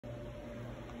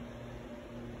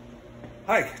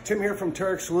Hi, Tim here from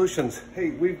Terick Solutions.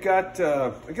 Hey, we've got,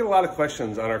 I get a lot of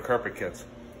questions on our carpet kits.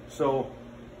 So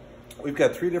we've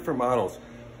got 3 different models.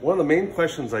 One of the main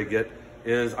questions I get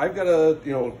is I've got a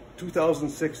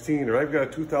 2016 or I've got a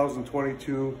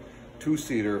 2022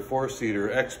 2-seater, 4-seater,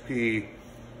 XP,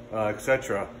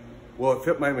 etc. Will it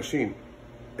fit my machine?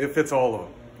 It fits all of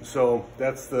them. So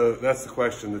that's the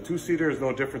question. The 2-seater is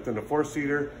no different than the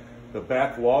 4-seater. The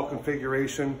back wall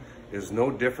configuration is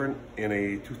no different in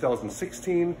a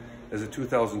 2016 as a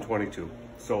 2022.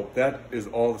 So that is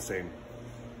all the same.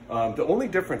 The only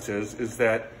difference is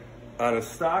that on a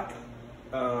stock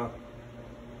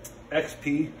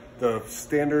XP, the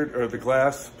standard or the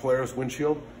glass Polaris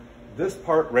windshield, this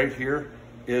part right here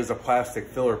is a plastic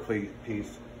filler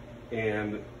piece,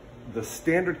 and the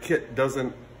standard kit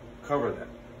doesn't cover that.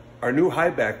 Our new high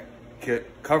back kit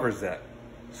covers that.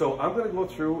 So I'm gonna go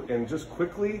through and just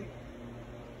quickly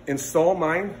install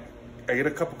mine. I get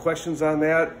a couple questions on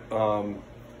that,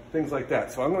 things like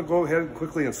that. So I'm gonna go ahead and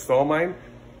quickly install mine,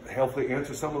 hopefully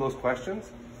answer some of those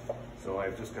questions. So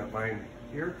I've just got mine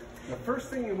here. The first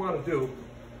thing you wanna do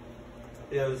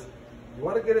is you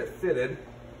wanna get it fitted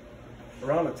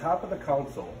around the top of the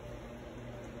console.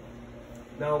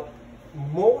 Now,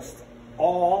 most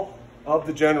all of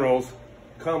the Generals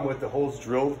come with the holes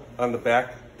drilled on the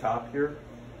back top here.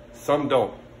 Some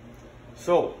don't.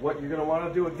 So what you're going to want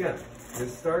to do again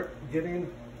is start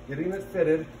getting it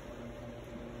fitted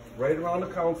right around the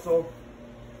console.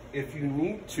 If you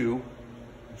need to,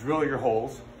 drill your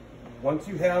holes. Once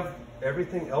you have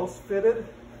everything else fitted,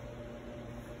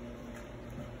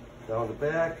 down the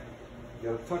back, you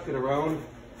got to tuck it around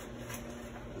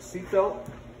the seat belt.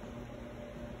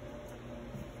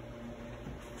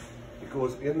 It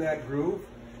goes in that groove.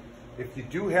 If you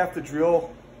do have to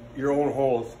drill your own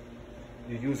holes,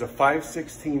 you use a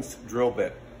 5/16 drill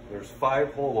bit. There's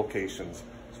 5 hole locations.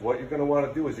 So what you're going to want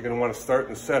to do is you're going to want to start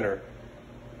in the center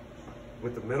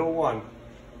with the middle one.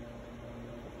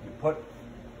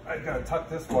 I've got to tuck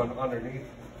this one underneath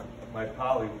my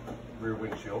poly rear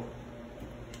windshield.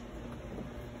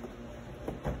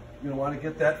 You're going to want to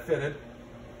get that fitted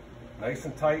nice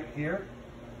and tight here.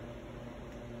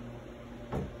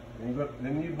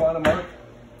 Then you want to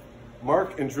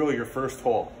mark and drill your first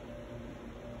hole.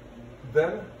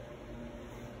 Then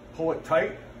pull it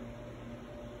tight,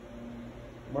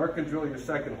 mark and drill your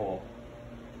second hole,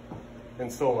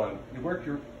 and so on. You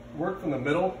work from the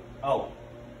middle out.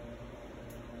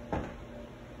 So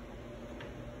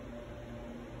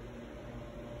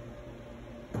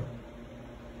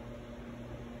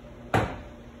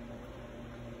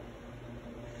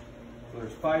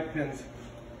there's 5 pins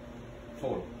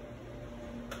total.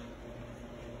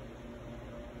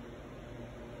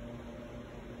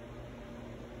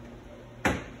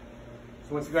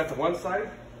 So once you got to one side,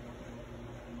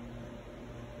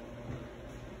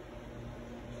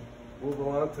 move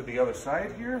on to the other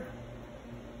side here.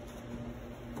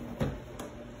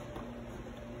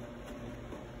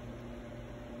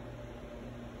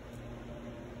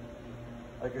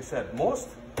 Like I said, most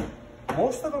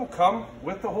of them come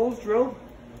with the holes drilled,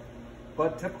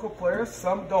 but typical Polaris,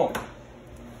 some don't.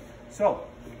 So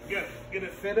get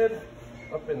it fitted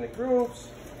up in the grooves.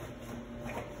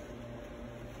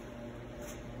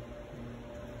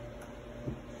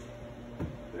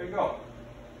 There you go.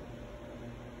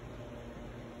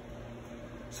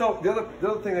 So the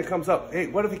other thing that comes up, hey,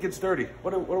 what if it gets dirty?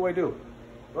 What do I do?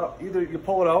 Well, either you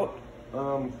pull it out.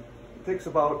 It takes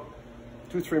about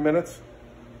 2-3 minutes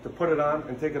to put it on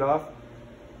and take it off.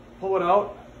 Pull it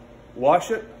out,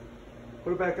 wash it,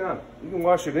 put it back on. You can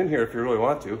wash it in here if you really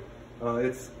want to.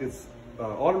 It's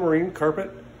ultramarine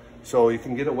carpet, so you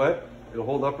can get it wet. It'll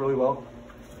hold up really well.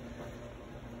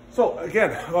 So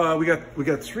again, we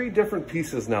got 3 different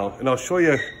pieces now, and I'll show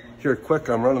you here quick.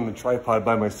 I'm running the tripod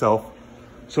by myself.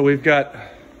 So we've got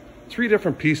 3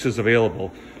 different pieces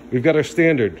available. We've got our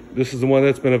standard. This is the one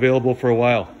that's been available for a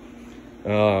while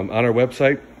on our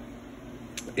website,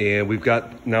 and we've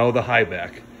got now the high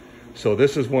back. So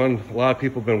this is one a lot of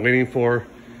people have been waiting for.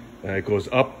 It goes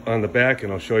up on the back,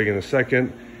 and I'll show you in a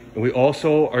second. And we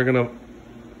also are going to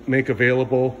make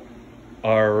available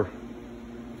our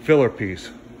filler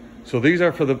piece. So these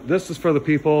are this is for the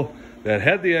people that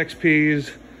had the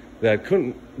XPs that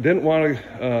didn't want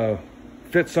to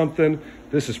fit something.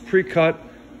 This is pre-cut,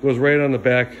 goes right on the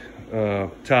back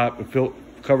top and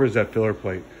covers that filler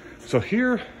plate. So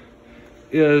here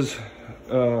is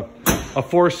a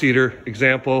 4-seater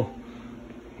example.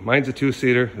 Mine's a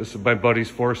 2-seater. This is my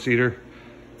buddy's 4-seater.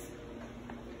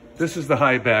 This is the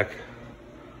high back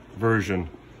version.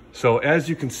 So as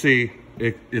you can see,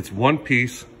 it's one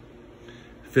piece,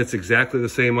 fits exactly the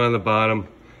same on the bottom.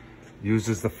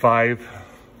 Uses the 5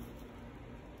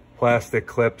 plastic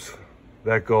clips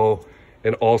that go,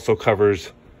 and also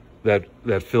covers that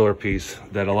filler piece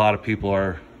that a lot of people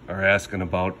are asking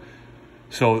about.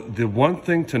 So the one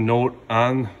thing to note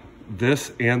on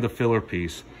this and the filler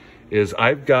piece is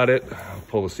I've got it, I'll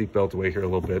pull the seatbelt away here a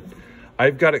little bit.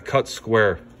 I've got it cut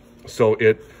square. So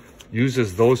it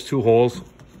uses those 2 holes,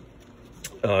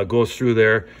 goes through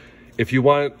there. If you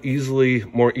want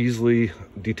it more easily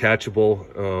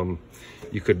detachable,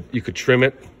 you could trim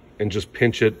it and just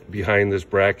pinch it behind this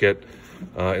bracket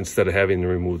instead of having to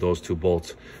remove those 2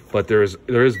 bolts. But there is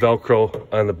Velcro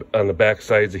on the back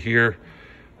sides of here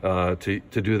to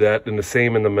do that, and the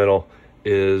same in the middle.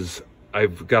 Is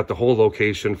I've got the whole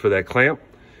location for that clamp,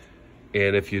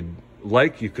 and if you'd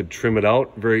like, you could trim it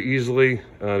out very easily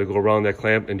to go around that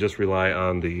clamp and just rely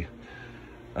on the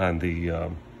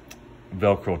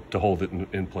Velcro to hold it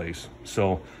in place.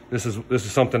 So this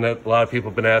is something that a lot of people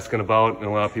have been asking about and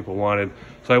a lot of people wanted.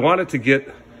 So I wanted to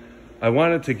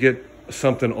get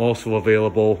something also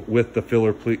available with the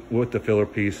filler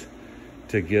piece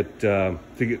to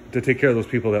take care of those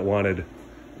people that wanted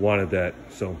that.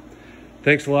 So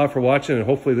thanks a lot for watching, and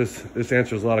hopefully this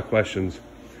answers a lot of questions.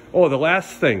 Oh, the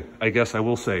last thing I guess I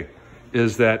will say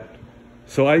is that,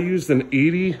 so I used an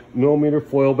 80 millimeter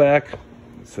foil back.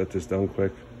 Let's set this down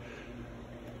quick.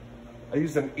 I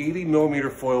used an 80 millimeter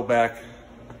foil back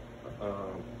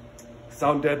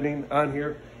sound deadening on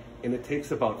here, and it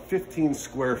takes about 15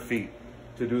 square feet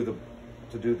to do the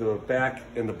back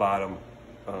and the bottom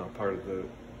part of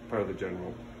the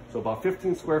general. So about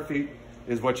 15 square feet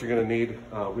is what you're going to need.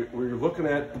 We're looking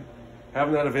at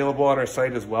having that available on our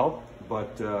site as well,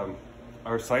 but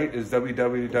our site is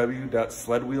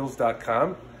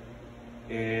www.sledwheels.com,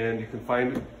 and you can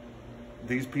find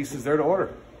these pieces there to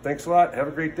order. Thanks a lot. Have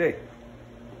a great day.